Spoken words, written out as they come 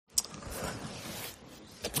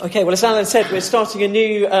Okay, well, as Alan said, we're starting a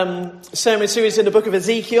new sermon series in the book of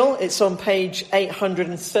Ezekiel. It's on page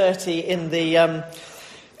 830 in the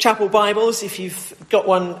chapel Bibles. If you've got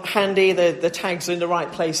one handy, the tags are in the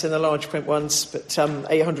right place in the large print ones, but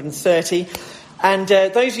 830. And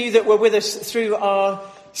those of you that were with us through our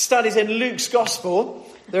studies in Luke's Gospel,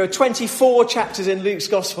 there are 24 chapters in Luke's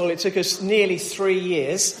Gospel. It took us nearly 3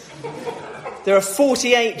 years. There are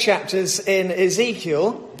 48 chapters in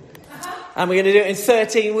Ezekiel. And we're going to do it in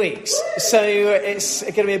 13 weeks. So it's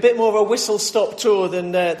going to be a bit more of a whistle-stop tour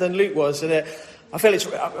than Luke was. And I feel it's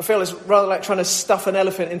rather like trying to stuff an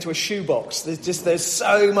elephant into a shoebox. There's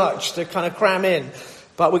so much to kind of cram in.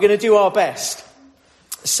 But we're going to do our best.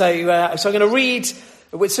 So I'm going to read.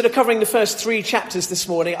 We're sort of covering the first 3 chapters this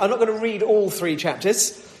morning. I'm not going to read all 3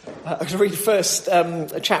 chapters. I'm going to read the first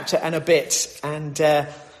chapter and a bit. And then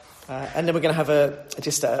we're going to have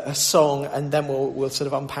a song, and then we'll sort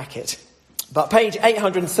of unpack it. But page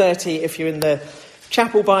 830, if you're in the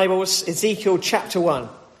chapel Bibles, Ezekiel chapter 1.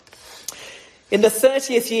 In the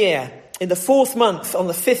 30th year, in the 4th month, on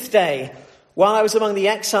the 5th day, while I was among the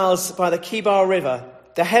exiles by the Kibar River,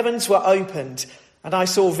 the heavens were opened, and I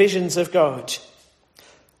saw visions of God.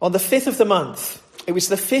 On the 5th of the month, it was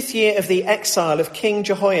the 5th year of the exile of King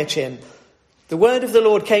Jehoiachin, the word of the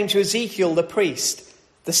Lord came to Ezekiel the priest,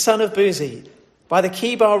 the son of Buzi, by the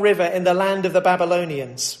Kibar River in the land of the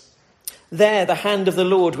Babylonians. There the hand of the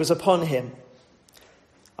Lord was upon him.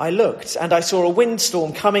 I looked, and I saw a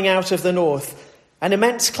windstorm coming out of the north, an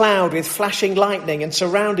immense cloud with flashing lightning and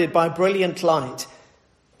surrounded by brilliant light.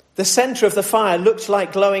 The centre of the fire looked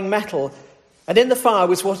like glowing metal, and in the fire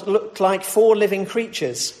was what looked like 4 living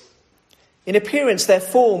creatures. In appearance their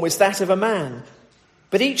form was that of a man,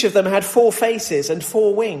 but each of them had 4 faces and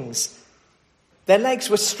 4 wings. Their legs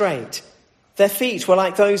were straight, their feet were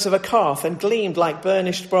like those of a calf and gleamed like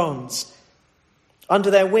burnished bronze. Under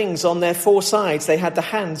their wings on their 4 sides they had the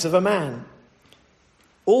hands of a man.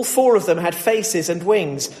 All 4 of them had faces and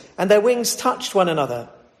wings, and their wings touched one another.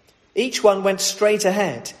 Each one went straight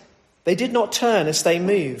ahead. They did not turn as they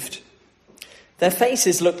moved. Their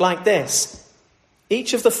faces looked like this.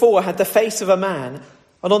 Each of the 4 had the face of a man,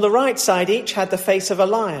 and on the right side each had the face of a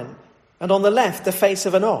lion, and on the left the face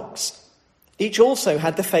of an ox. Each also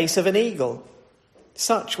had the face of an eagle.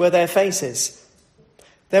 Such were their faces.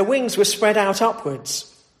 Their wings were spread out upwards.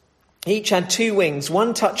 Each had 2 wings,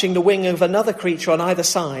 one touching the wing of another creature on either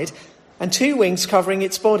side, and 2 wings covering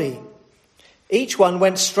its body. Each one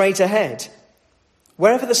went straight ahead.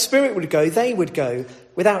 Wherever the Spirit would go, they would go,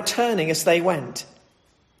 without turning as they went.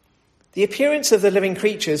 The appearance of the living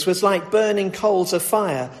creatures was like burning coals of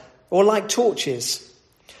fire, or like torches.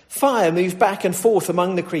 Fire moved back and forth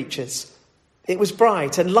among the creatures. It was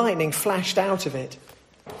bright, and lightning flashed out of it.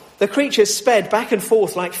 The creatures sped back and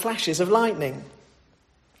forth like flashes of lightning.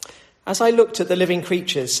 As I looked at the living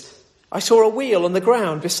creatures, I saw a wheel on the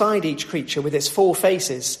ground beside each creature with its 4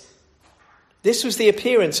 faces. This was the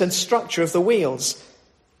appearance and structure of the wheels.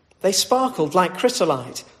 They sparkled like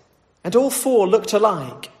chrysolite, and all 4 looked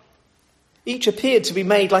alike. Each appeared to be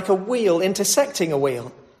made like a wheel intersecting a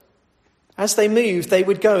wheel. As they moved, they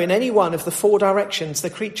would go in any one of the 4 directions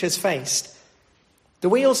the creatures faced. The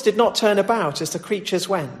wheels did not turn about as the creatures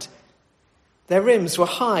went. Their rims were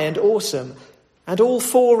high and awesome, and all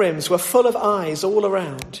 4 rims were full of eyes all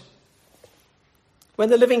around. When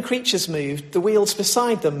the living creatures moved, the wheels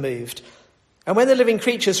beside them moved. And when the living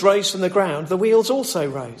creatures rose from the ground, the wheels also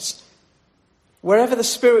rose. Wherever the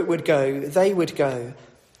Spirit would go, they would go,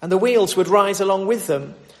 and the wheels would rise along with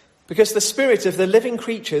them, because the spirit of the living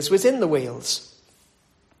creatures was in the wheels.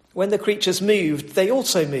 When the creatures moved, they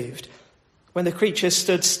also moved. When the creatures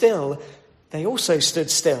stood still, they also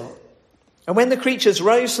stood still. And when the creatures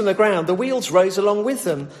rose from the ground, the wheels rose along with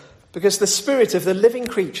them, because the spirit of the living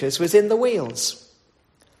creatures was in the wheels.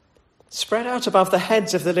 Spread out above the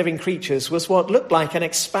heads of the living creatures was what looked like an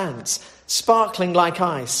expanse, sparkling like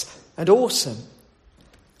ice, and awesome.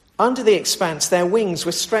 Under the expanse their wings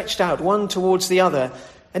were stretched out one towards the other,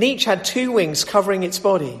 and each had 2 wings covering its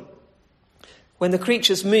body. When the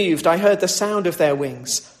creatures moved, I heard the sound of their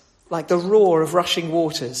wings, like the roar of rushing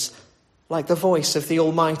waters, like the voice of the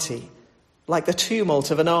Almighty, like the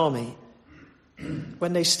tumult of an army.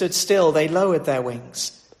 When they stood still, they lowered their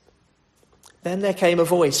wings. Then there came a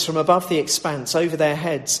voice from above the expanse over their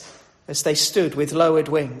heads as they stood with lowered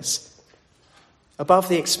wings. Above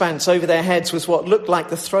the expanse over their heads was what looked like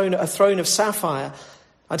a throne of sapphire,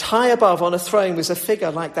 and high above on a throne was a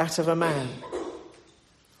figure like that of a man.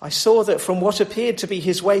 I saw that from what appeared to be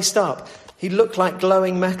his waist up, he looked like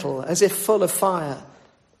glowing metal, as if full of fire,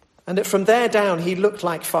 and that from there down he looked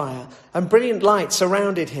like fire, and brilliant light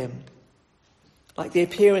surrounded him. Like the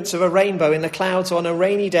appearance of a rainbow in the clouds on a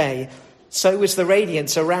rainy day, so was the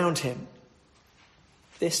radiance around him.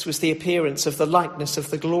 This was the appearance of the likeness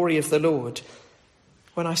of the glory of the Lord.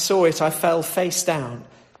 When I saw it, I fell face down,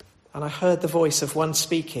 and I heard the voice of one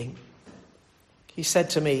speaking. He said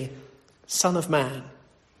to me, "Son of man,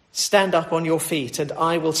 stand up on your feet, and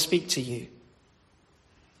I will speak to you."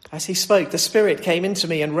 As he spoke, the Spirit came into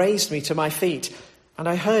me and raised me to my feet, and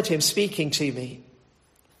I heard him speaking to me.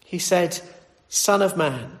 He said, "Son of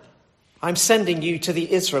man, I'm sending you to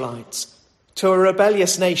the Israelites, to a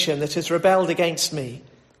rebellious nation that has rebelled against me.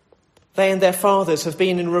 They and their fathers have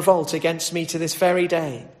been in revolt against me to this very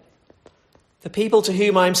day. The people to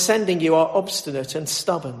whom I am sending you are obstinate and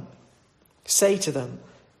stubborn. Say to them,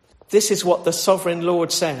 'This is what the sovereign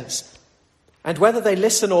Lord says.' And whether they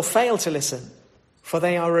listen or fail to listen, for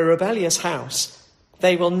they are a rebellious house,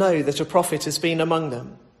 they will know that a prophet has been among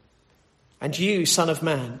them. And you, son of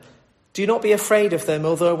man, do not be afraid of them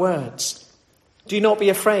or their words. Do not be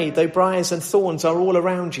afraid, though briars and thorns are all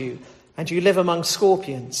around you, and you live among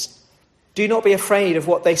scorpions. Do not be afraid of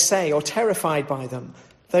what they say or terrified by them,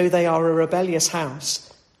 though they are a rebellious house.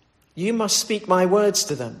 You must speak my words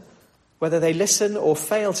to them, whether they listen or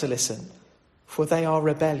fail to listen, for they are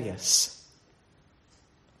rebellious."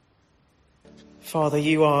 Father,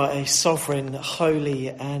 you are a sovereign, holy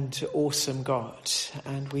and awesome God,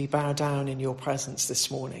 and we bow down in your presence this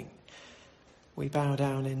morning. We bow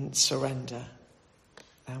down in surrender,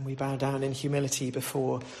 and we bow down in humility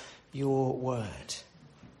before your word.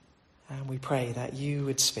 And we pray that you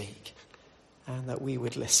would speak and that we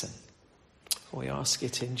would listen. We ask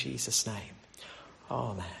it in Jesus' name.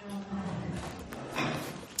 Amen.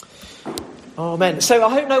 Amen. So I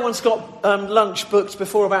hope no one's got lunch booked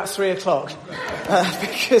before about 3 o'clock,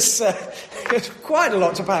 because it's quite a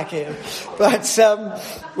lot to pack in. But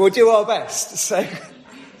we'll do our best. So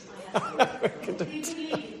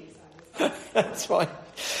that's fine.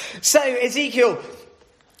 So Ezekiel,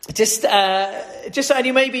 and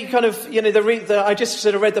you may be kind of, I just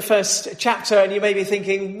sort of read the first chapter, and you may be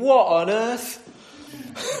thinking, what on earth?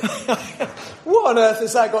 What on earth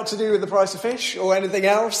has that got to do with the price of fish or anything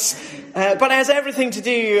else? But it has everything to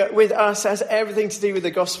do with us, has everything to do with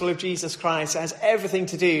the gospel of Jesus Christ, has everything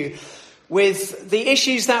to do with the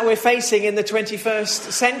issues that we're facing in the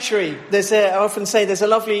 21st century. I often say there's a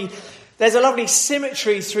lovely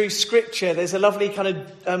symmetry through Scripture. There's a lovely kind of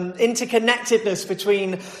interconnectedness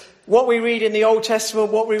between what we read in the Old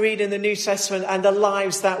Testament, what we read in the New Testament, and the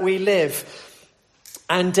lives that we live.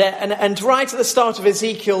 And right at the start of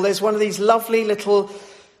Ezekiel, there's one of these lovely little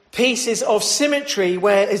pieces of symmetry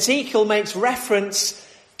where Ezekiel makes reference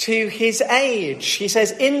to his age. He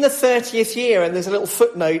says, in the 30th year, and there's a little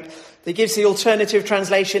footnote that gives the alternative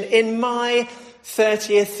translation, in my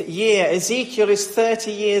 30th year. Ezekiel is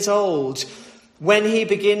 30 years old when he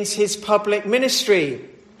begins his public ministry.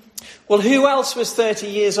 Well, who else was 30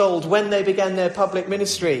 years old when they began their public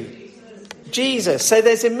ministry? Jesus. So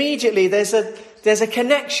there's a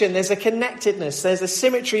connection, there's a connectedness, there's a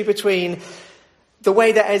symmetry between the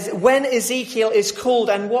way that when Ezekiel is called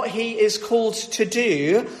and what he is called to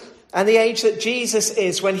do, and the age that Jesus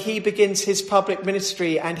is when he begins his public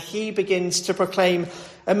ministry and he begins to proclaim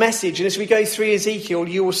a message. And as we go through Ezekiel,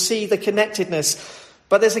 you will see the connectedness.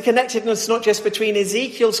 But there's a connectedness not just between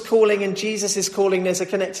Ezekiel's calling and Jesus' calling. There's a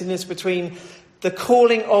connectedness between the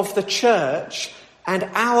calling of the church and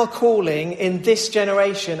our calling in this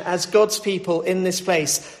generation as God's people in this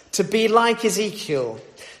place to be like Ezekiel,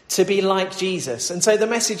 to be like Jesus. And so the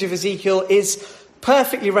message of Ezekiel is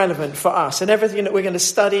perfectly relevant for us, and everything that we're going to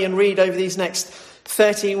study and read over these next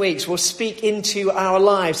 13 weeks will speak into our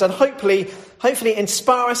lives and hopefully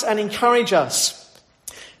inspire us and encourage us.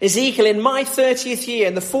 Ezekiel, in my 30th year,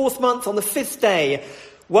 in the 4th month, on the 5th day,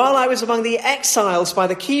 while I was among the exiles by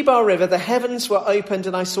the Kibar River, the heavens were opened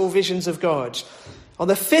and I saw visions of God. On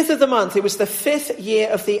the 5th of the month, it was the 5th year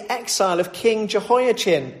of the exile of King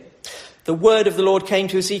Jehoiachin. The word of the Lord came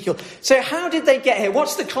to Ezekiel. So how did they get here?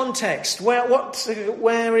 What's the context? When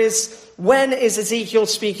is Ezekiel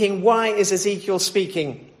speaking? Why is Ezekiel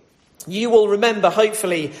speaking? You will remember,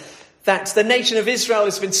 hopefully, that the nation of Israel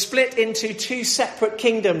has been split into 2 separate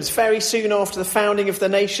kingdoms very soon after the founding of the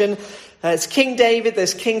nation. It's King David,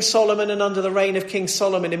 there's King Solomon, and under the reign of King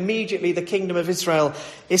Solomon, immediately the kingdom of Israel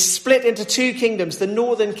is split into 2 kingdoms, the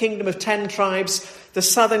northern kingdom of 10 tribes, the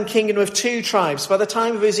southern kingdom of 2 tribes. By the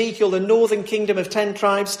time of Ezekiel, the northern kingdom of 10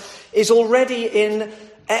 tribes is already in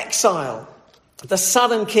exile. The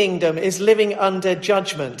southern kingdom is living under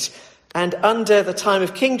judgment. And under the time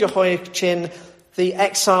of King Jehoiachin, the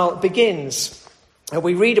exile begins.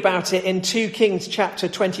 We read about it in 2 Kings chapter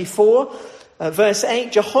 24. Verse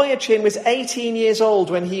 8, Jehoiachin was 18 years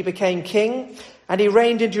old when he became king, and he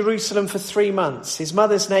reigned in Jerusalem for 3 months. His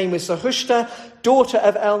mother's name was Zehushta, daughter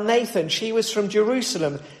of Elnathan. She was from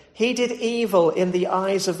Jerusalem. He did evil in the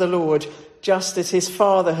eyes of the Lord, just as his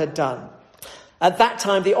father had done. At that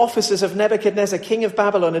time, the officers of Nebuchadnezzar, king of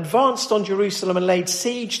Babylon, advanced on Jerusalem and laid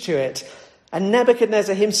siege to it. And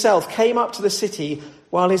Nebuchadnezzar himself came up to the city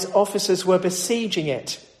while his officers were besieging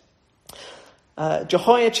it.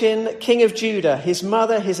 Jehoiachin, king of Judah, his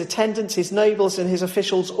mother, his attendants, his nobles, and his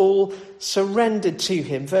officials all surrendered to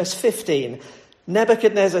him. Verse 15,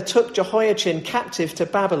 Nebuchadnezzar took Jehoiachin captive to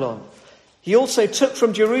Babylon. He also took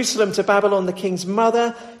from Jerusalem to Babylon the king's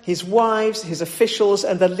mother, his wives, his officials,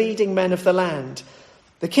 and the leading men of the land.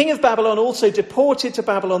 The king of Babylon also deported to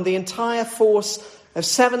Babylon the entire force of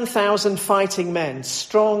 7,000 fighting men,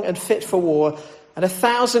 strong and fit for war, and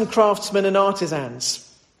 1,000 craftsmen and artisans.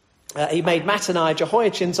 He made Mattaniah,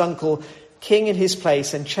 Jehoiachin's uncle, king in his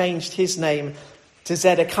place and changed his name to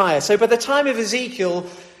Zedekiah. So by the time of Ezekiel,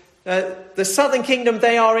 the southern kingdom,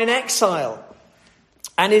 they are in exile.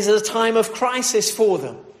 And it is a time of crisis for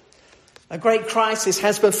them. A great crisis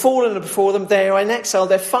has befallen before them. They are in exile.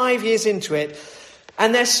 They're 5 years into it.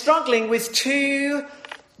 And they're struggling with two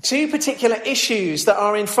particular issues that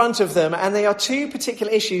are in front of them. And they are two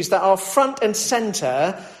particular issues that are front and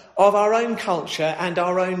centre of our own culture and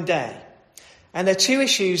our own day. And they're two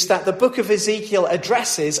issues that the book of Ezekiel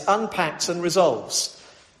addresses, unpacks and resolves.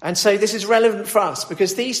 And so this is relevant for us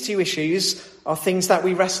because these two issues are things that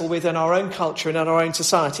we wrestle with in our own culture and in our own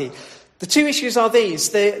society. The two issues are these.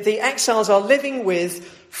 The exiles are living with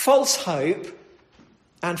false hope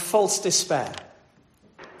and false despair.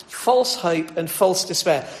 False hope and false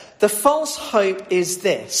despair. The false hope is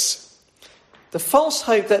this. The false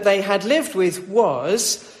hope that they had lived with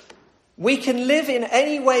was, we can live in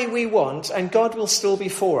any way we want and God will still be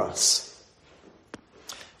for us.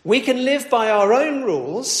 We can live by our own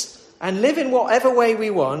rules and live in whatever way we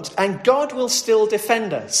want and God will still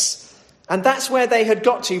defend us. And that's where they had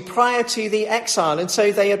got to prior to the exile. And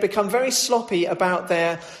so they had become very sloppy about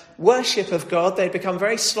their worship of God. They'd become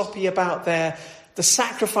very sloppy about the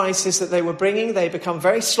sacrifices that they were bringing. They'd become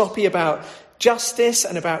very sloppy about justice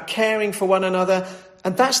and about caring for one another.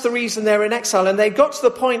 And that's the reason they're in exile. And they got to the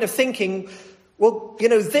point of thinking, well,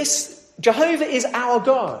 Jehovah is our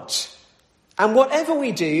God. And whatever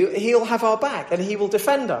we do, he'll have our back and he will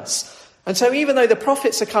defend us. And so even though the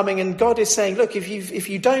prophets are coming and God is saying, look, if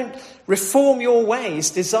you don't reform your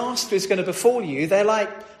ways, disaster is going to befall you. They're like,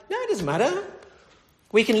 no, it doesn't matter.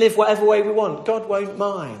 We can live whatever way we want. God won't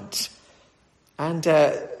mind. And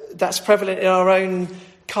that's prevalent in our own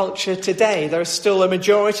culture today. There is still a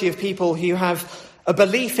majority of people who have a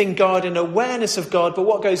belief in God and awareness of God. But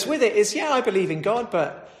what goes with it is, yeah, I believe in God,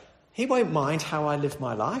 but he won't mind how I live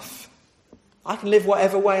my life. I can live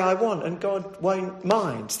whatever way I want and God won't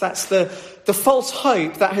mind. That's the false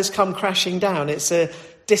hope that has come crashing down. It's a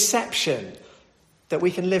deception that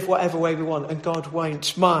we can live whatever way we want and God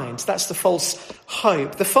won't mind. That's the false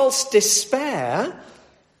hope. The false despair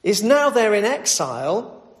is now they're in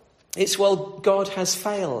exile. It's, well, God has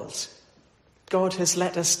failed. God has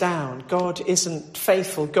let us down. God isn't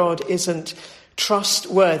faithful. God isn't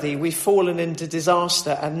trustworthy. We've fallen into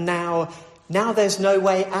disaster and now there's no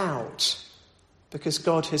way out. Because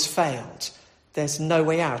God has failed. There's no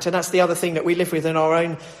way out. And that's the other thing that we live with in our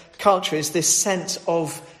own culture is this sense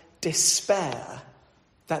of despair.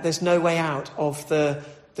 That there's no way out of the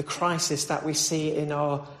crisis that we see in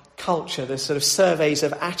our culture. The sort of surveys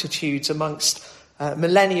of attitudes amongst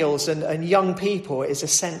millennials and young people is a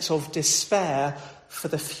sense of despair for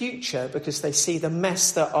the future because they see the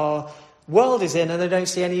mess that our world is in and they don't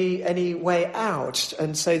see any way out.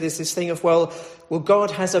 And so there's this thing of, well,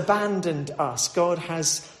 God has abandoned us. God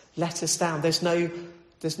has let us down. There's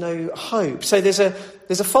no hope. So there's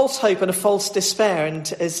a false hope and a false despair,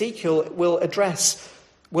 and Ezekiel will address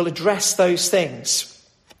those things.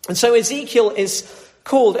 And so Ezekiel is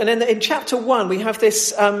called, and in chapter 1 we have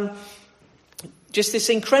this just this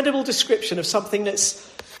incredible description of something that's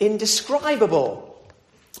indescribable.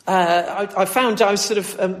 I found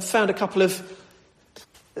a couple of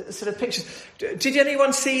sort of pictures. Did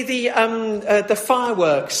anyone see the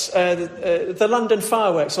fireworks, the London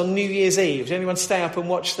fireworks on New Year's Eve? Did anyone stay up and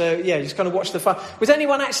watch just kind of watch the fire? Was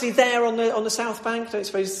anyone actually there on the South Bank? I don't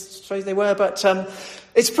suppose they were, but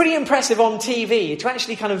it's pretty impressive on TV to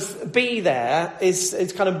actually kind of be there.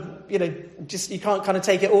 Is kind of just you can't kind of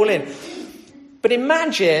take it all in. But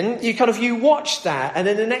imagine you watched that, and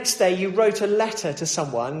then the next day you wrote a letter to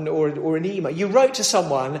someone or an email. You wrote to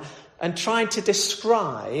someone and tried to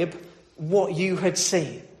describe what you had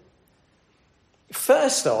seen.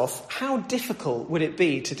 First off, how difficult would it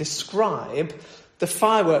be to describe the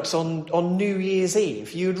fireworks on New Year's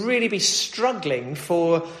Eve? You'd really be struggling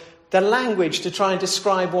for the language to try and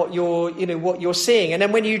describe what you're seeing. And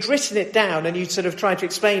then when you'd written it down and you'd sort of tried to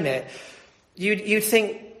explain it, you'd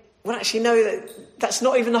think, well, actually, no, that's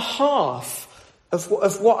not even the half of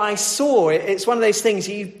what I saw. It's one of those things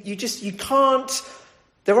you can't.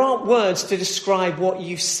 There aren't words to describe what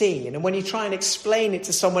you've seen, and when you try and explain it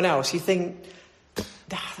to someone else, you think,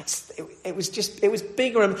 it was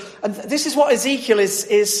bigger. And this is what Ezekiel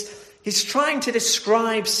is. He's trying to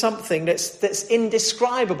describe something that's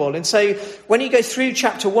indescribable. And so when you go through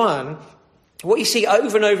chapter 1, what you see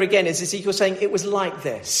over and over again is Ezekiel saying, it was like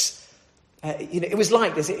this. It was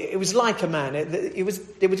like this. It was like a man. It was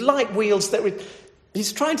like wheels that were.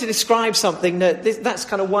 He's trying to describe something that's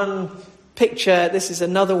kind of one picture. This is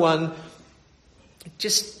another one.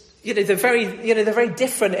 Just they're very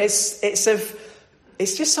different.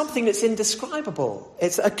 It's just something that's indescribable.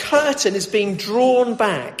 It's a curtain is being drawn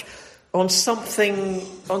back on something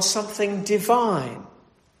divine,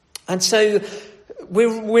 and so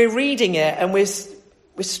we're reading it and we're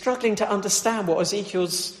struggling to understand what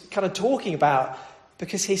Ezekiel's kind of talking about,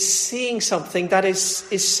 because he's seeing something that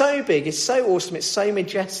is so big, it's so awesome, it's so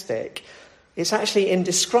majestic, it's actually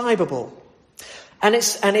indescribable. And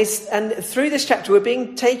through this chapter we're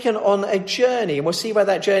being taken on a journey, and we'll see where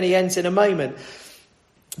that journey ends in a moment.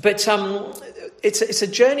 But it's a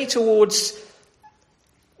journey towards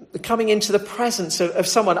coming into the presence of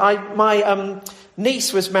someone. My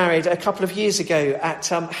niece was married a couple of years ago at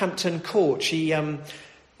Hampton Court. She,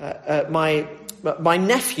 my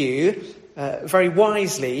nephew, very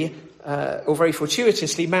wisely or very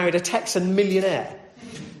fortuitously, married a Texan millionaire.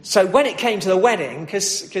 So when it came to the wedding,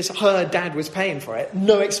 because her dad was paying for it,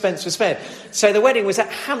 no expense was spared. So the wedding was at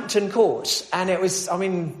Hampton Court, and it was,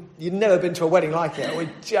 you'd never been to a wedding like it. It was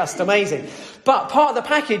just amazing. But part of the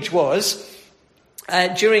package was,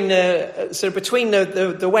 during between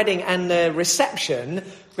the wedding and the reception,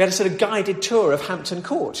 we had a sort of guided tour of Hampton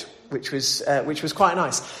Court, which was quite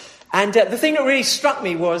nice. And the thing that really struck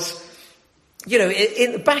me was,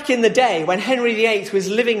 back in the day when Henry VIII was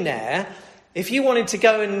living there, if you wanted to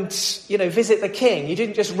go and visit the king, you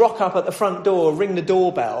didn't just rock up at the front door, ring the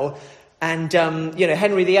doorbell, and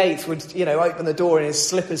Henry VIII would open the door in his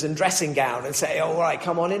slippers and dressing gown and say, "All right,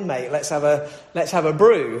 come on in, mate. Let's have a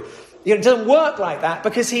brew." It doesn't work like that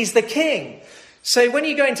because he's the king. So when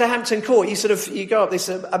you go into Hampton Court, you go up this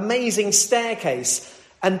amazing staircase,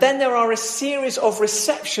 and then there are a series of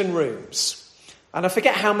reception rooms. And I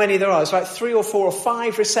forget how many there are. It's like 3 or 4 or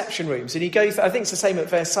 5 reception rooms. And you go, I think it's the same at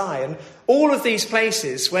Versailles. And all of these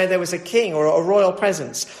places where there was a king or a royal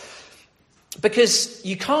presence. Because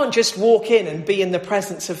you can't just walk in and be in the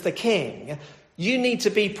presence of the king. You need to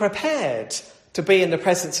be prepared to be in the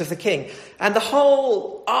presence of the king. And the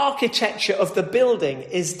whole architecture of the building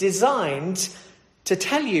is designed to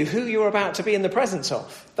tell you who you're about to be in the presence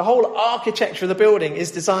of. The whole architecture of the building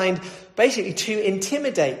is designed basically to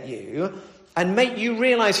intimidate you and make you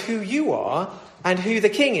realise who you are and who the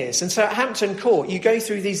king is. And so at Hampton Court, you go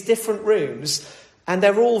through these different rooms, and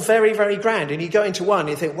they're all very, very grand. And you go into one, and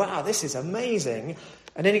you think, wow, this is amazing.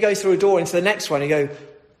 And then you go through a door into the next one, and you go,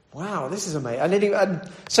 wow, this is amazing. And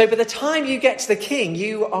so by the time you get to the king,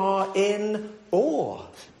 you are in awe.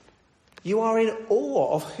 You are in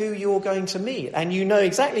awe of who you're going to meet. And you know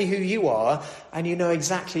exactly who you are, and you know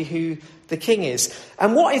exactly who the king is.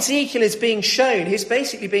 And what Ezekiel is being shown, he's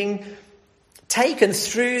basically being taken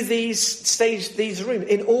through these rooms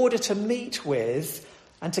in order to meet with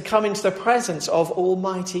and to come into the presence of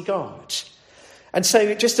Almighty God. And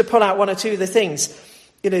so just to pull out one or two of the things,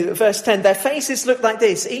 verse 10, their faces looked like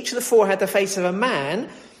this. Each of the 4 had the face of a man,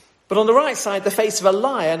 but on the right side, the face of a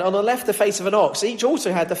lion, on the left, the face of an ox. Each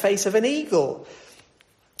also had the face of an eagle.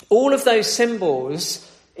 All of those symbols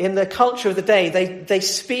in the culture of the day, they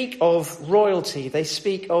speak of royalty. They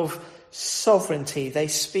speak of sovereignty. They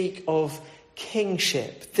speak of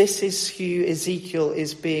kingship. This is who Ezekiel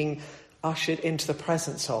is being ushered into the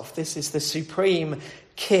presence of. This is the supreme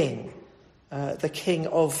king, the king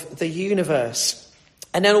of the universe.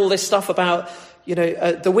 And then all this stuff about,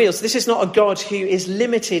 the wheels. This is not a God who is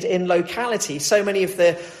limited in locality. So many of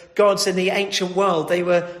the gods in the ancient world, they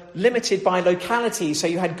were limited by locality. So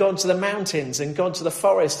you had gods of the mountains and gods of the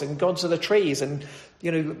forest and gods of the trees. And,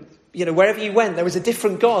 wherever you went, there was a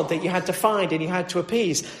different God that you had to find and you had to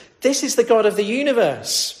appease. This is the God of the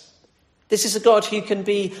universe. This is a God who can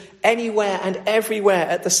be anywhere and everywhere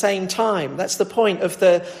at the same time. That's the point of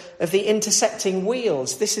the intersecting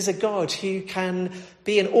wheels. This is a God who can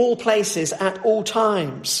be in all places at all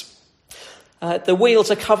times. The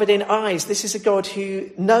wheels are covered in eyes. This is a God who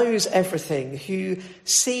knows everything, who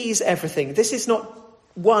sees everything. This is not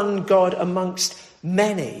one God amongst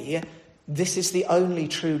many. This is the only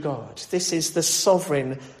true God. This is the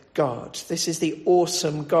sovereign God. This is the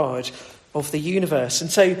awesome God of the universe.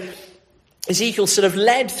 And so Ezekiel sort of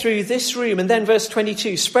led through this room, and then verse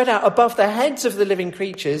 22, spread out above the heads of the living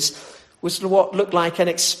creatures was what looked like an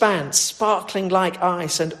expanse, sparkling like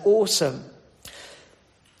ice and awesome.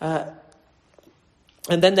 And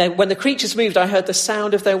then when the creatures moved, I heard the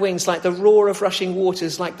sound of their wings like the roar of rushing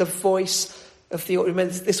waters, like the voice of the...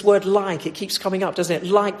 This word like, it keeps coming up, doesn't it?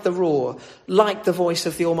 Like the roar, like the voice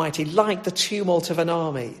of the Almighty, like the tumult of an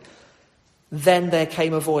army. Then there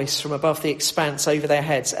came a voice from above the expanse over their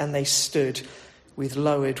heads, and they stood with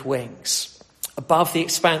lowered wings. Above the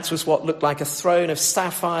expanse was what looked like a throne of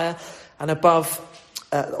sapphire, and above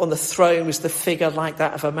on the throne was the figure like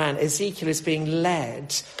that of a man. Ezekiel is being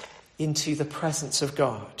led into the presence of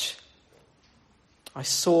God. I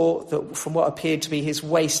saw that from what appeared to be his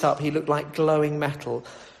waist up, he looked like glowing metal,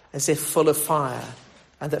 as if full of fire,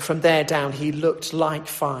 and that from there down he looked like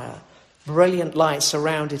fire. Brilliant light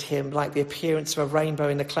surrounded him, like the appearance of a rainbow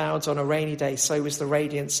in the clouds on a rainy day. So was the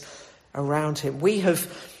radiance around him. We have,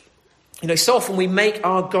 so often we make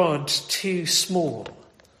our God too small.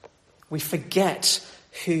 We forget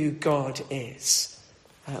who God is.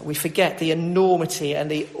 We forget the enormity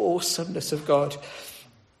and the awesomeness of God.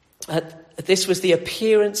 This was the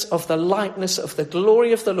appearance of the likeness of the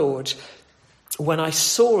glory of the Lord. When I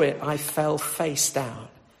saw it, I fell face down,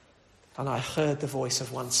 and I heard the voice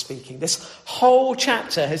of one speaking. This whole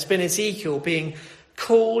chapter has been Ezekiel being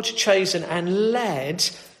called, chosen, and led,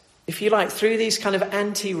 if you like, through these kind of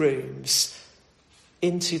ante-rooms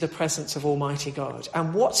into the presence of Almighty God.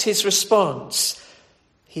 And what's his response?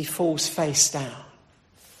 He falls face down.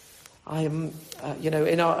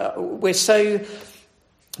 We're so,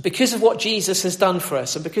 because of what Jesus has done for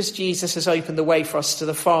us, and because Jesus has opened the way for us to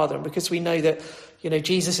the Father, and because we know that,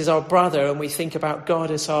 Jesus is our brother, and we think about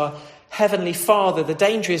God as our heavenly Father, the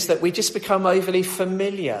danger is that we just become overly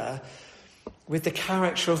familiar with the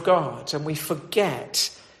character of God, and we forget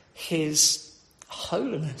his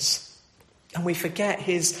holiness, and we forget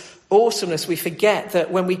his awesomeness. We forget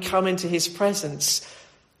that when we come into his presence,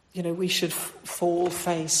 we should fall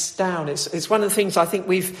face down. It's one of the things I think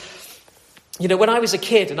we've, when I was a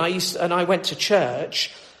kid and I went to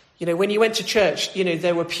church, when you went to church,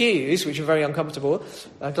 there were pews, which were very uncomfortable.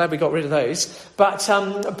 I'm glad we got rid of those. But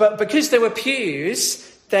because there were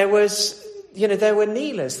pews, there were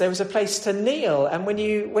kneelers. There was a place to kneel. And when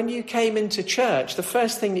you came into church, the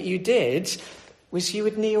first thing that you did was you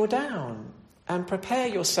would kneel down and prepare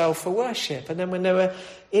yourself for worship. And then when there were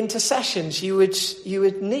intercessions, you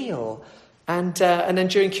would kneel, and then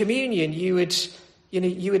during communion you would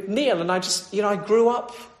kneel. And I grew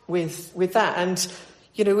up with that, and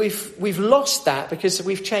we've lost that because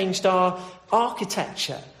we've changed our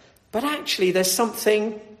architecture. But actually, there's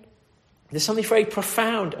something very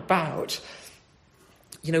profound about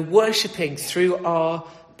worshipping through our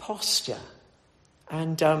posture,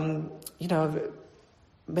 and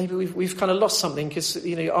maybe we've kind of lost something because,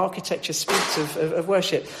 architecture speaks of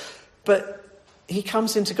worship. But he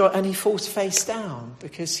comes into God and he falls face down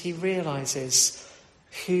because he realises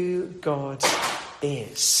who God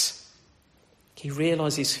is. He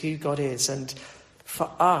realises who God is. And for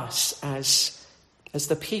us as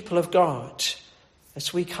the people of God,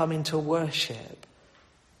 as we come into worship,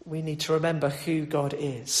 we need to remember who God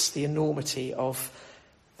is, the enormity of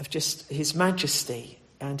just his majesty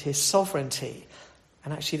and his sovereignty.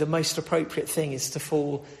 And actually the most appropriate thing is to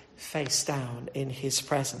fall face down in his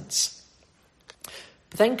presence.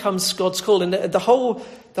 But then comes God's call. And the whole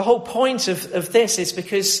point of this is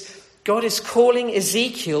because God is calling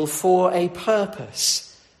Ezekiel for a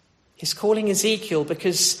purpose. He's calling Ezekiel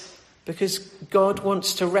because God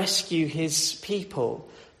wants to rescue his people.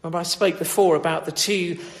 Remember I spoke before about the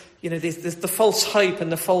two, the false hope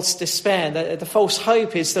and the false despair. The false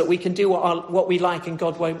hope is that we can do what we like and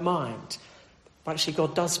God won't mind. But actually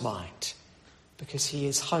God does mind, because he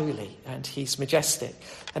is holy and he's majestic.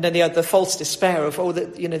 And then the false despair of,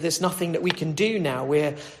 there's nothing that we can do now.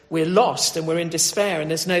 We're lost and we're in despair and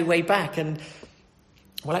there's no way back. And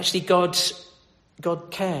well, actually God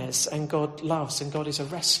cares and God loves, and God is a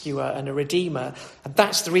rescuer and a redeemer. And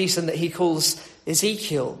that's the reason that he calls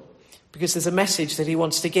Ezekiel, because there's a message that he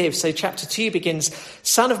wants to give. So chapter 2 begins,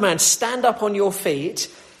 Son of man, stand up on your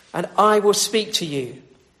feet and I will speak to you.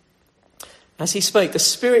 As he spoke, the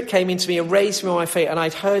Spirit came into me and raised me on my feet, and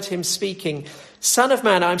I'd heard him speaking, Son of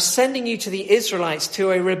man, I'm sending you to the Israelites,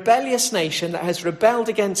 to a rebellious nation that has rebelled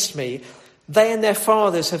against me. They and their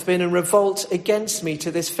fathers have been in revolt against me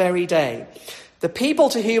to this very day. The people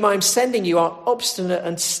to whom I'm sending you are obstinate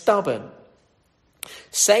and stubborn.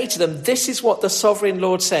 Say to them, this is what the sovereign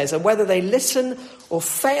Lord says, and whether they listen or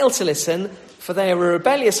fail to listen, for they are a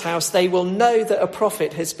rebellious house, they will know that a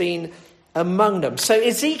prophet has been among them. So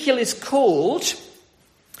Ezekiel is called,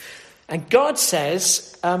 and God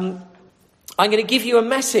says, I'm going to give you a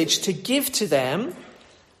message to give to them,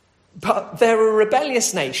 but they're a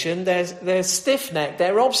rebellious nation, they're stiff-necked,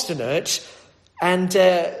 they're obstinate, and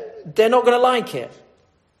they're not going to like it.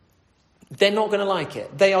 They're not going to like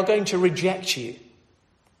it. They are going to reject you,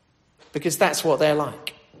 because that's what they're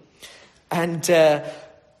like. And they're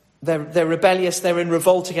rebellious, they're in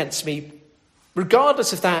revolt against me.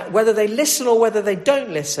 Regardless of that, whether they listen or whether they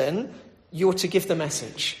don't listen, you're to give the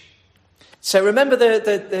message. So remember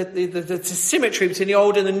the symmetry between the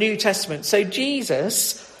Old and the New Testament. So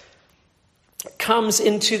Jesus comes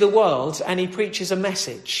into the world and he preaches a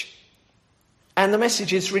message. And the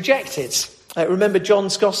message is rejected. Remember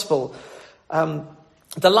John's Gospel.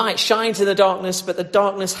 The light shines in the darkness, but the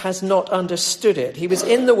darkness has not understood it. He was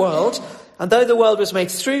in the world, and though the world was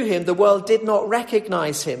made through him, the world did not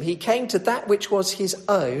recognize him. He came to that which was his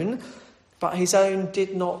own, but his own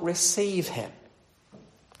did not receive him.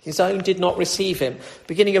 His own did not receive him.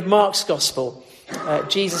 Beginning of Mark's Gospel,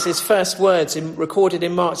 Jesus' first words recorded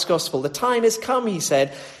in Mark's Gospel. The time has come, he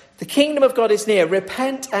said. The kingdom of God is near.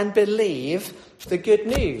 Repent and believe the good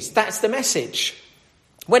news. That's the message.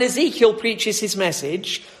 When Ezekiel preaches his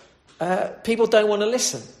message, people don't want to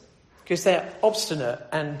listen because they're obstinate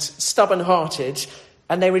and stubborn-hearted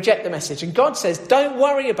and they reject the message. And God says, don't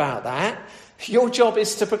worry about that. Your job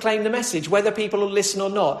is to proclaim the message, whether people will listen or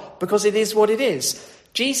not, because it is what it is.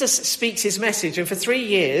 Jesus speaks his message and for 3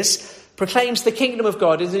 years proclaims the kingdom of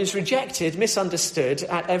God and is rejected, misunderstood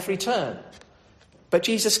at every turn. But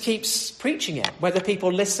Jesus keeps preaching it, whether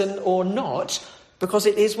people listen or not, because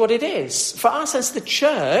it is what it is. For us as the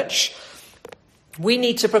church, we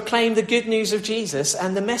need to proclaim the good news of Jesus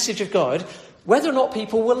and the message of God, whether or not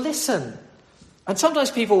people will listen. And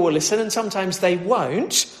sometimes people will listen and sometimes they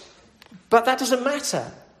won't, but that doesn't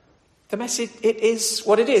matter. The message, it is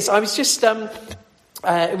what it is. I was just,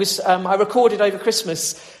 I recorded over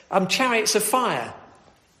Christmas, Chariots of Fire,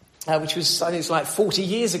 which was, I think it's like 40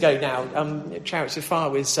 years ago now. Chariots of Fire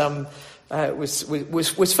was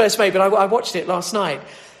first made, but I watched it last night.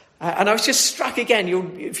 And I was just struck again.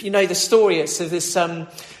 If you know the story, it's of this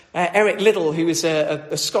Eric Liddell, who was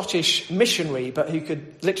a Scottish missionary, but who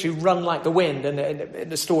could literally run like the wind. And in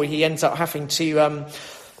the story, he ends up having to...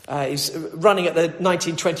 he's running at the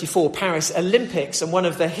 1924 Paris Olympics, and one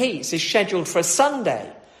of the heats is scheduled for a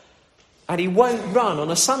Sunday. And he won't run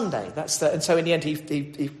on a Sunday. And so in the end,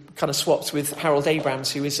 he kind of swaps with Harold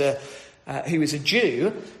Abrams, who is a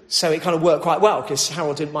Jew. So it kind of worked quite well because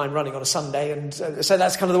Harold didn't mind running on a Sunday, and so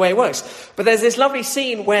that's kind of the way it works. But there's this lovely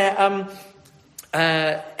scene where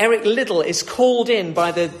Eric Liddell is called in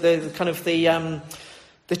by the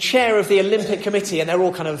chair of the Olympic Committee, and they're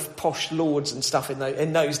all kind of posh lords and stuff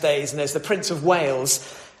in those days. And there's the Prince of Wales,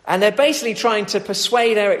 and they're basically trying to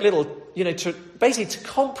persuade Eric Liddell, to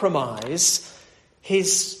compromise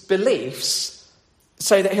his beliefs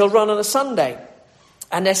so that he'll run on a Sunday.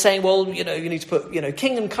 And they're saying, well, you need to put,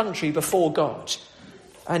 king and country before God.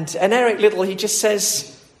 And Eric Liddell, he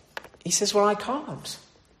says, well, I can't.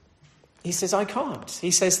 He says, I can't.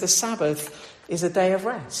 He says, the Sabbath is a day of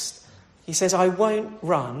rest. He says, I won't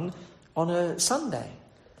run on a Sunday.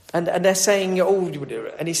 And they're saying, oh,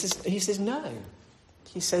 and he says, no.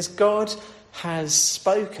 He says, God has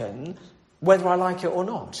spoken whether I like it or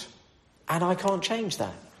not. And I can't change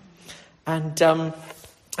that. And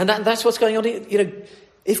that's what's going on.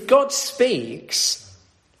 If God speaks,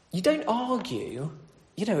 you don't argue.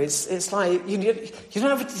 It's like you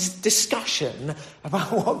don't have a discussion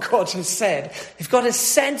about what God has said. If God has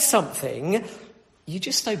said something, you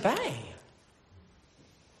just obey.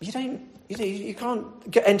 You don't. You can't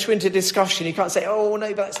enter into discussion. You can't say, "Oh no,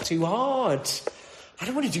 but that's too hard. I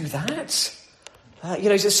don't want to do that."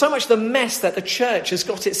 So much the mess that the church has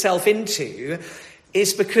got itself into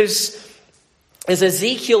is because, as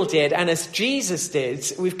Ezekiel did and as Jesus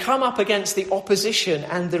did, we've come up against the opposition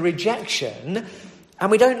and the rejection,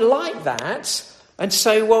 and we don't like that. And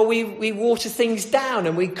so, we water things down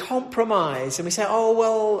and we compromise and we say, oh,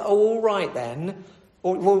 well, all right then.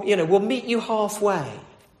 Or, we'll meet you halfway.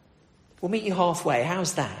 We'll meet you halfway.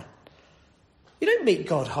 How's that? You don't meet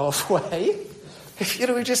God halfway.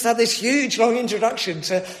 We've just had this huge, long introduction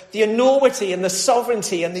to the enormity and the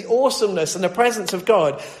sovereignty and the awesomeness and the presence of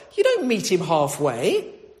God. You don't meet him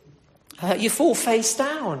halfway. You fall face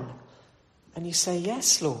down and you say,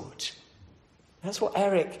 yes, Lord. That's what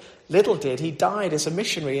Eric Liddell did. He died as a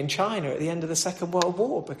missionary in China at the end of the Second World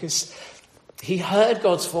War because he heard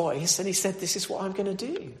God's voice and he said, this is what I'm going to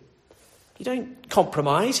do. You don't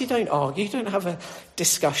compromise, you don't argue, you don't have a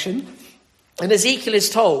discussion. And Ezekiel is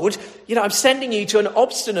told, I'm sending you to an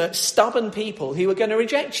obstinate, stubborn people who are going to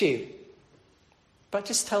reject you. But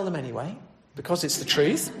just tell them anyway, because it's the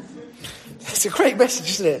truth. It's a great message,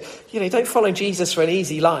 isn't it? Don't follow Jesus for an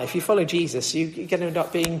easy life. You follow Jesus, you're going to end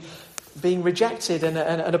up being rejected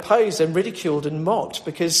and opposed and ridiculed and mocked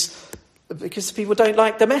because people don't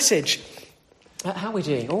like the message. How are we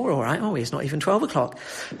doing? Oh, all right. Oh, it's not even 12 o'clock.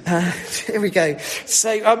 Here we go.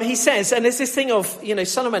 So he says, and there's this thing of,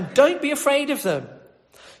 Son of Man, don't be afraid of them.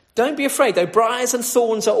 Don't be afraid, though briars and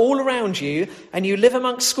thorns are all around you and you live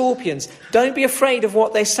amongst scorpions. Don't be afraid of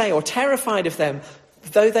what they say or terrified of them,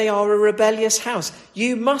 though they are a rebellious house.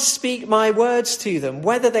 You must speak my words to them,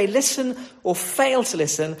 whether they listen or fail to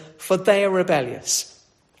listen, for they are rebellious.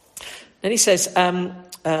 And he says,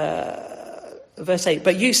 verse 8,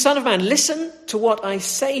 but you, Son of Man, listen to what I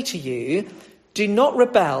say to you. Do not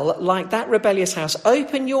rebel like that rebellious house.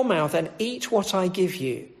 Open your mouth and eat what I give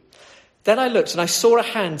you. Then I looked and I saw a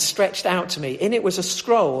hand stretched out to me. In it was a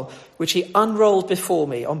scroll which he unrolled before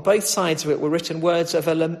me. On both sides of it were written words of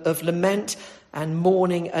lament and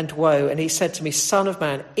mourning and woe. And he said to me, Son of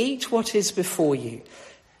man, eat what is before you.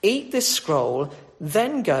 Eat this scroll,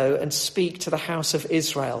 then go and speak to the house of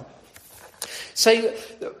Israel. So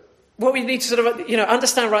what we need to sort of,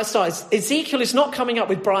 understand right at the start is Ezekiel is not coming up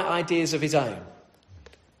with bright ideas of his own.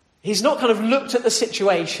 He's not kind of looked at the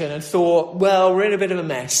situation and thought, well, we're in a bit of a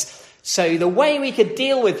mess. So the way we could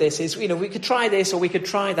deal with this is, we could try this or we could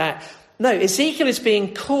try that. No, Ezekiel is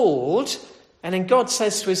being called, and then God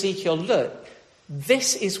says to Ezekiel, look,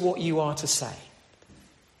 this is what you are to say.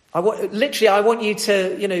 I want you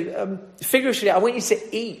to, figuratively, I want you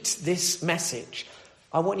to eat this message.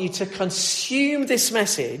 I want you to consume this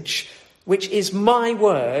message, which is my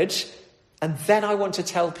word, and then I want to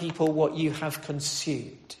tell people what you have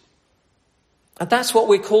consumed. And that's what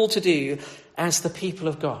we're called to do as the people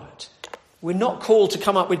of God. We're not called to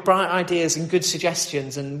come up with bright ideas and good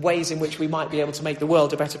suggestions and ways in which we might be able to make the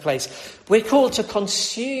world a better place. We're called to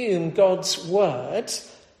consume God's word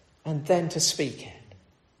and then to speak it.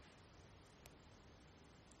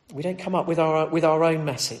 We don't come up with our own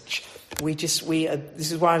message. This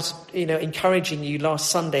is why I was encouraging you last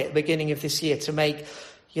Sunday at the beginning of this year to make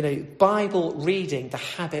Bible reading the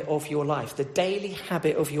habit of your life, the daily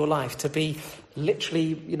habit of your life, to be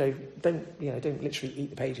literally, don't literally eat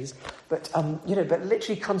the pages, but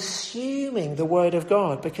literally consuming the word of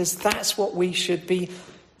God, because that's what we should be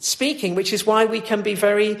speaking, which is why we can be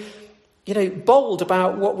very, bold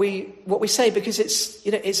about what we say, because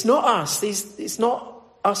it's not us. It's not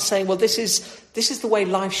us saying, well, this is the way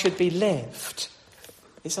life should be lived.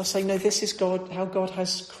 It's us saying, no, this is how God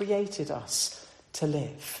has created us to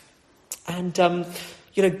live. And,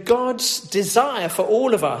 God's desire for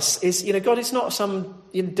all of us is, God is not some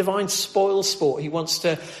divine spoil sport. He wants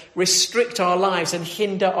to restrict our lives and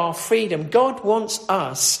hinder our freedom. God wants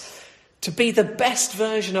us to be the best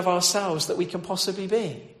version of ourselves that we can possibly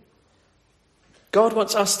be. God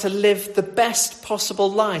wants us to live the best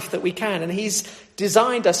possible life that we can. And he's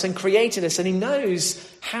designed us and created us, and he knows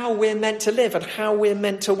how we're meant to live and how we're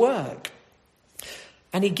meant to work.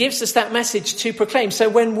 And he gives us that message to proclaim. So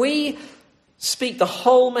when we speak the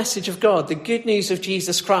whole message of God, the good news of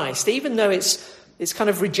Jesus Christ, even though it's kind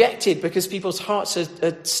of rejected because people's hearts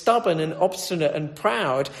are stubborn and obstinate and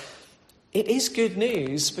proud, it is good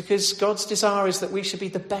news because God's desire is that we should be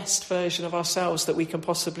the best version of ourselves that we can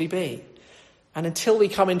possibly be. And until we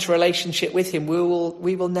come into relationship with him,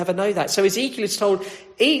 we will never know that. So Ezekiel is told,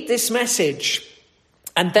 eat this message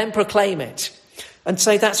and then proclaim it. And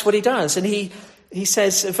so that's what he does. And he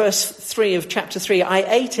says, verse 3 of chapter 3, I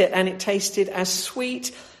ate it and it tasted as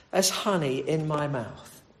sweet as honey in my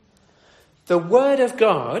mouth. The word of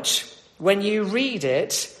God, when you read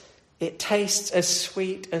it, it tastes as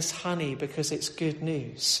sweet as honey because it's good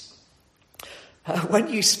news. When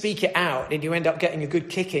you speak it out and you end up getting a good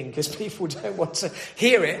kicking because people don't want to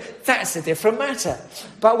hear it, that's a different matter.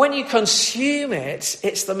 But when you consume it,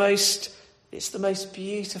 it's the most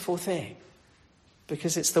beautiful thing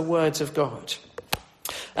because it's the words of God.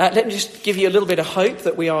 Let me just give you a little bit of hope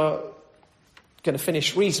that we are going to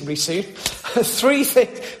finish reasonably soon.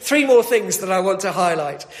 Three more things that I want to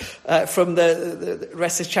highlight from the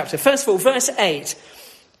rest of the chapter. First of all, verse 8.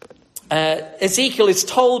 Ezekiel is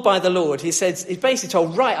told by the Lord, he's basically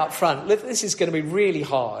told right up front, look, this is going to be really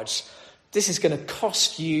hard. This is going to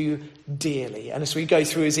cost you dearly. And as we go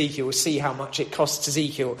through Ezekiel, we'll see how much it costs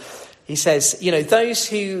Ezekiel. He says, those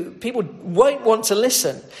who people won't want to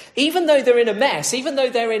listen, even though they're in a mess, even though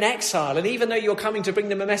they're in exile, and even though you're coming to bring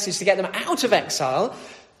them a message to get them out of exile,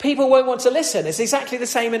 people won't want to listen. It's exactly the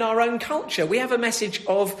same in our own culture. We have a message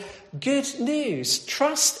of good news.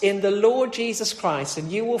 Trust in the Lord Jesus Christ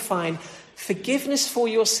and you will find forgiveness for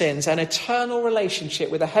your sins and eternal relationship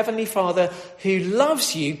with a Heavenly Father who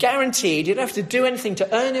loves you, guaranteed. You don't have to do anything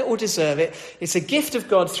to earn it or deserve it. It's a gift of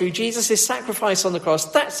God through Jesus' sacrifice on the cross.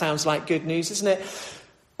 That sounds like good news, isn't it?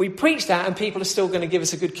 We preach that and people are still going to give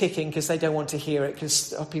us a good kicking because they don't want to hear it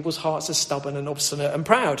because people's hearts are stubborn and obstinate and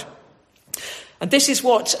proud. And this is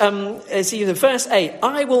what is either verse 8,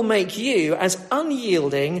 I will make you as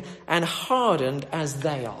unyielding and hardened as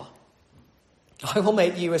they are. I will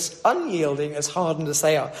make you as unyielding, as hardened as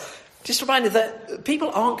they are. Just a reminder that people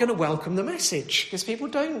aren't going to welcome the message because people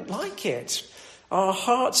don't like it. Our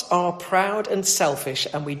hearts are proud and selfish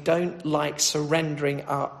and we don't like surrendering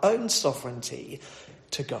our own sovereignty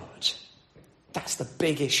to God. That's the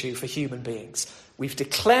big issue for human beings. We've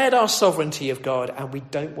declared our sovereignty of God and we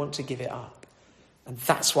don't want to give it up. And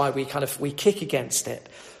that's why we kick against it.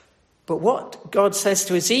 But what God says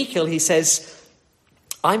to Ezekiel, he says,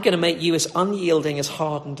 I'm going to make you as unyielding, as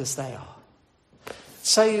hardened as they are.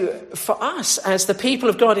 So for us, as the people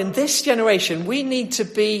of God in this generation, we need to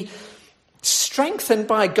be strengthened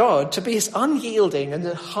by God to be as unyielding and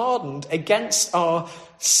hardened against our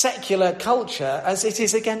secular culture as it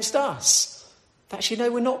is against us. That,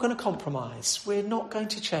 we're not going to compromise. We're not going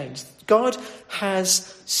to change. God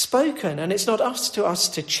has spoken, and it's not up to us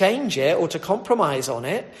to change it or to compromise on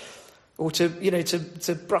it. Or to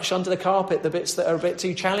brush under the carpet the bits that are a bit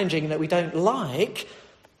too challenging that we don't like.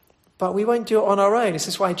 But we won't do it on our own. This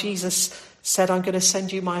is why Jesus said, I'm going to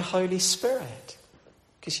send you my Holy Spirit.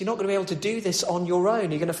 Because you're not going to be able to do this on your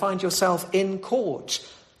own. You're going to find yourself in court.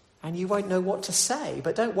 And you won't know what to say.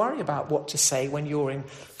 But don't worry about what to say when you're in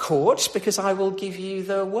court. Because I will give you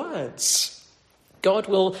the words. God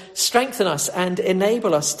will strengthen us and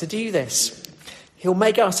enable us to do this. He'll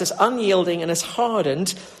make us as unyielding and as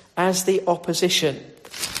hardened as the opposition.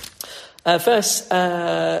 Verse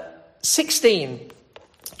 16,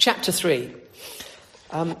 chapter 3.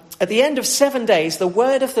 At the end of 7 days, the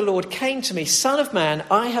word of the Lord came to me, Son of man,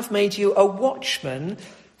 I have made you a watchman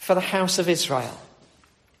for the house of Israel.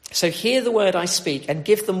 So hear the word I speak and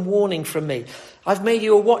give them warning from me. I've made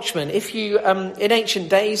you a watchman. If you, in ancient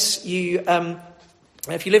days,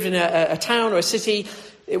 if you lived in a town or a city,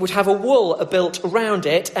 it would have a wall built around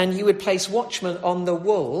it, and you would place watchmen on the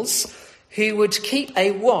walls who would keep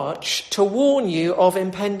a watch to warn you of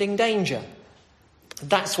impending danger.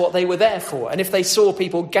 That's what they were there for. And if they saw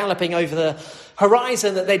people galloping over the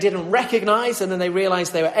horizon that they didn't recognise, and then they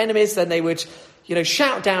realised they were enemies, then they would,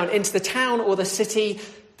 shout down into the town or the city,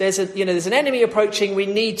 there's an enemy approaching, we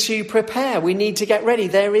need to prepare, we need to get ready,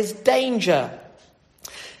 there is danger.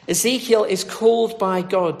 Ezekiel is called by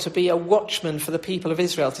God to be a watchman for the people of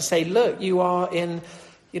Israel, to say, look, you're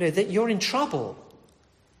in trouble.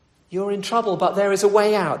 You're in trouble, but there is a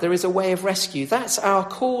way out. There is a way of rescue. That's our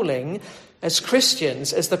calling as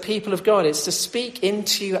Christians, as the people of God. It's to speak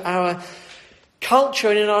into our culture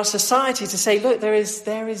and in our society to say, look, there is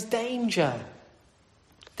danger.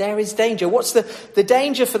 There is danger. What's the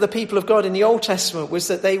danger for the people of God in the Old Testament was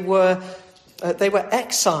that they were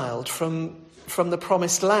exiled from the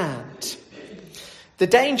promised land. The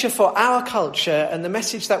danger for our culture and the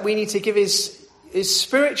message that we need to give is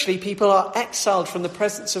spiritually people are exiled from the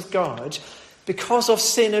presence of God because of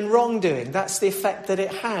sin and wrongdoing. That's the effect that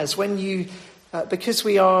it has. When because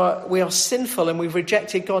we are sinful and we've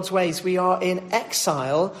rejected God's ways, we are in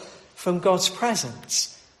exile from God's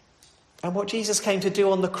presence. And what Jesus came to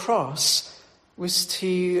do on the cross was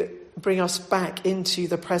to bring us back into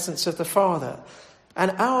the presence of the Father.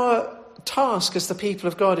 And our task as the people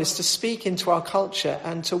of God is to speak into our culture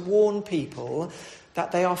and to warn people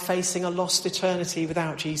that they are facing a lost eternity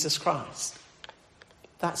without Jesus Christ.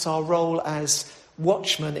 That's our role as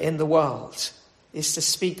watchmen in the world, is to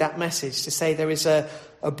speak that message, to say there is a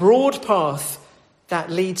broad path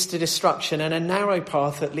that leads to destruction and a narrow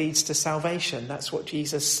path that leads to salvation. That's what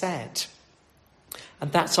Jesus said.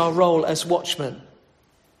 And that's our role as watchmen.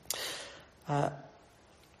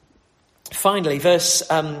 Finally, verse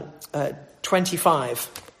 25.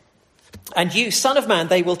 And you, son of man,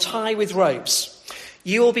 they will tie with ropes.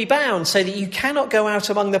 You will be bound so that you cannot go out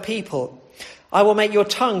among the people. I will make your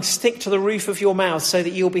tongue stick to the roof of your mouth so that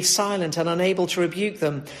you will be silent and unable to rebuke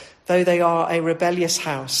them, though they are a rebellious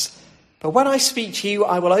house. But when I speak to you,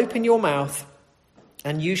 I will open your mouth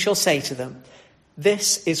and you shall say to them,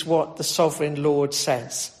 this is what the sovereign Lord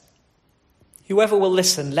says. Whoever will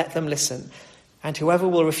listen, let them listen. And whoever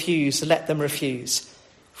will refuse, let them refuse,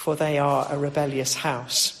 for they are a rebellious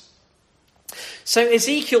house. So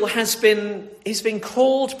Ezekiel he's been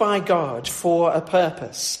called by God for a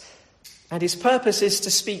purpose. And his purpose is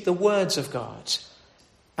to speak the words of God.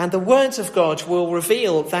 And the words of God will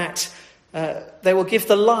reveal that they will give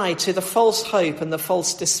the lie to the false hope and the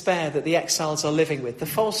false despair that the exiles are living with. The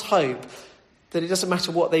false hope that it doesn't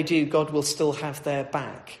matter what they do, God will still have their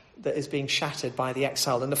back, that is being shattered by the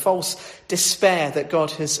exile. And the false despair that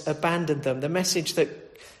God has abandoned them. The message that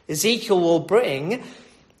Ezekiel will bring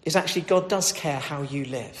is actually God does care how you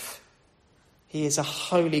live. He is a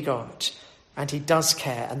holy God, and he does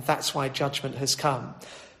care, and that's why judgment has come.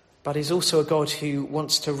 But he's also a God who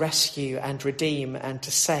wants to rescue and redeem and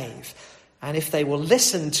to save. And if they will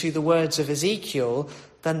listen to the words of Ezekiel,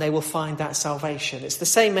 then they will find that salvation. It's the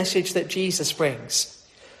same message that Jesus brings.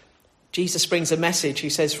 Jesus brings a message who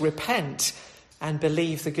says, repent and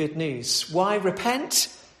believe the good news. Why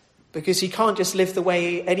repent? Because you can't just live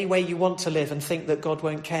any way you want to live and think that God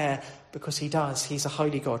won't care, because he does. He's a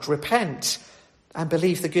holy God. Repent and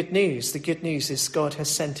believe the good news. The good news is God has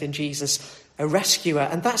sent in Jesus a rescuer.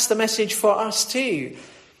 And that's the message for us too.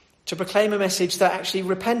 To proclaim a message that actually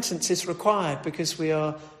repentance is required because we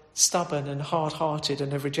are stubborn and hard-hearted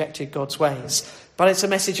and have rejected God's ways. But it's a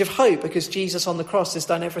message of hope because Jesus on the cross has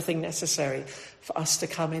done everything necessary for us to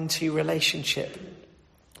come into relationship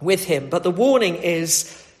with him. But the warning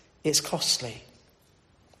is, it's costly.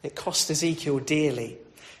 It cost Ezekiel dearly.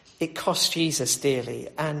 It cost Jesus dearly.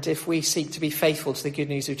 And if we seek to be faithful to the good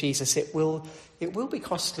news of Jesus, it will be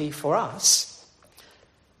costly for us.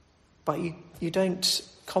 But you don't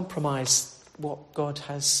compromise what God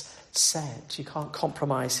has said. You can't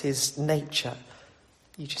compromise his nature.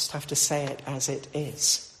 You just have to say it as it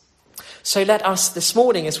is. So let us this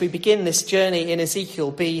morning, as we begin this journey in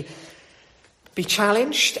Ezekiel, be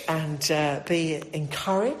challenged and be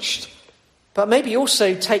encouraged, but maybe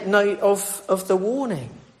also take note of the warning.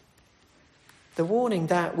 The warning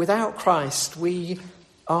that without Christ we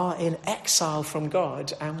are in exile from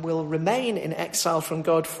God and will remain in exile from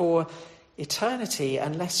God for eternity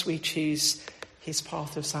unless we choose his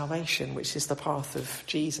path of salvation, which is the path of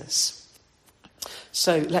Jesus.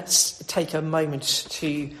 So let's take a moment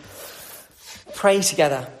to pray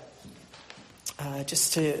together,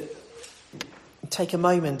 just to take a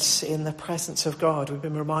moment in the presence of God. We've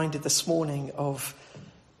been reminded this morning of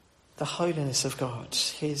the holiness of God,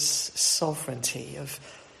 his sovereignty, of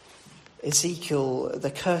Ezekiel, the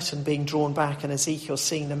curtain being drawn back and Ezekiel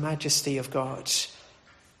seeing the majesty of God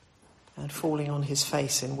and falling on his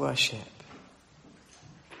face in worship.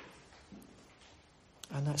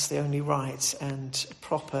 And that's the only right and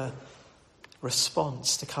proper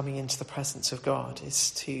response to coming into the presence of God,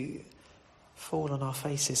 is to fall on our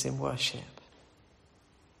faces in worship.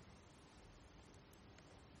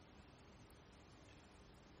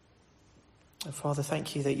 And Father,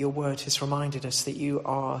 thank you that your word has reminded us that you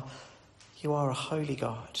are a holy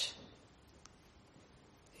God,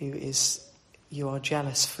 you are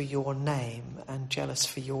jealous for your name and jealous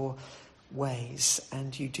for your ways,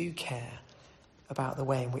 and you do care about the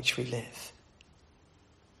way in which we live.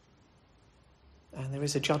 And there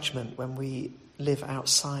is a judgment when we live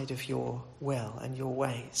outside of your will and your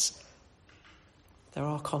ways. There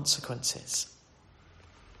are consequences.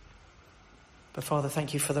 But Father,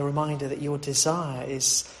 thank you for the reminder that your desire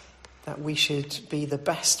is that we should be the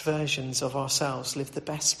best versions of ourselves, live the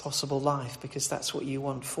best possible life, because that's what you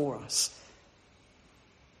want for us.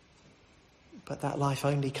 But that life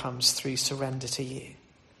only comes through surrender to you.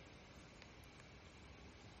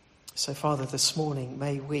 So Father, this morning,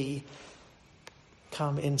 may we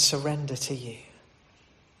come in surrender to you.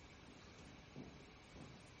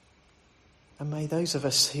 And may those of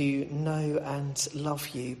us who know and love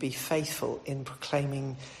you be faithful in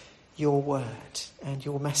proclaiming your word and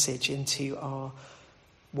your message into our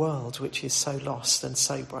world, which is so lost and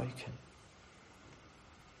so broken.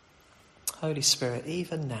 Holy Spirit,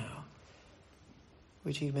 even now,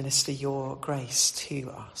 would you minister your grace to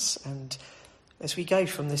us? And as we go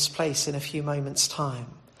from this place in a few moments' time,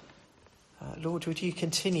 Lord, would you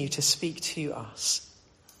continue to speak to us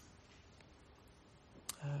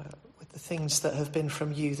with the things that have been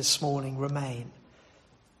from you this morning remain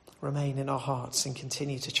in our hearts and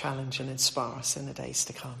continue to challenge and inspire us in the days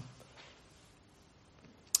to come.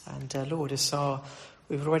 And Lord, as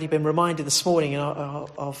we've already been reminded this morning in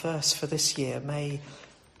our verse for this year, may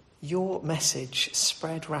your message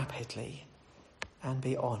spread rapidly and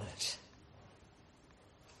be honoured.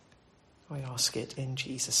 We ask it in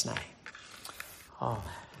Jesus' name. Amen.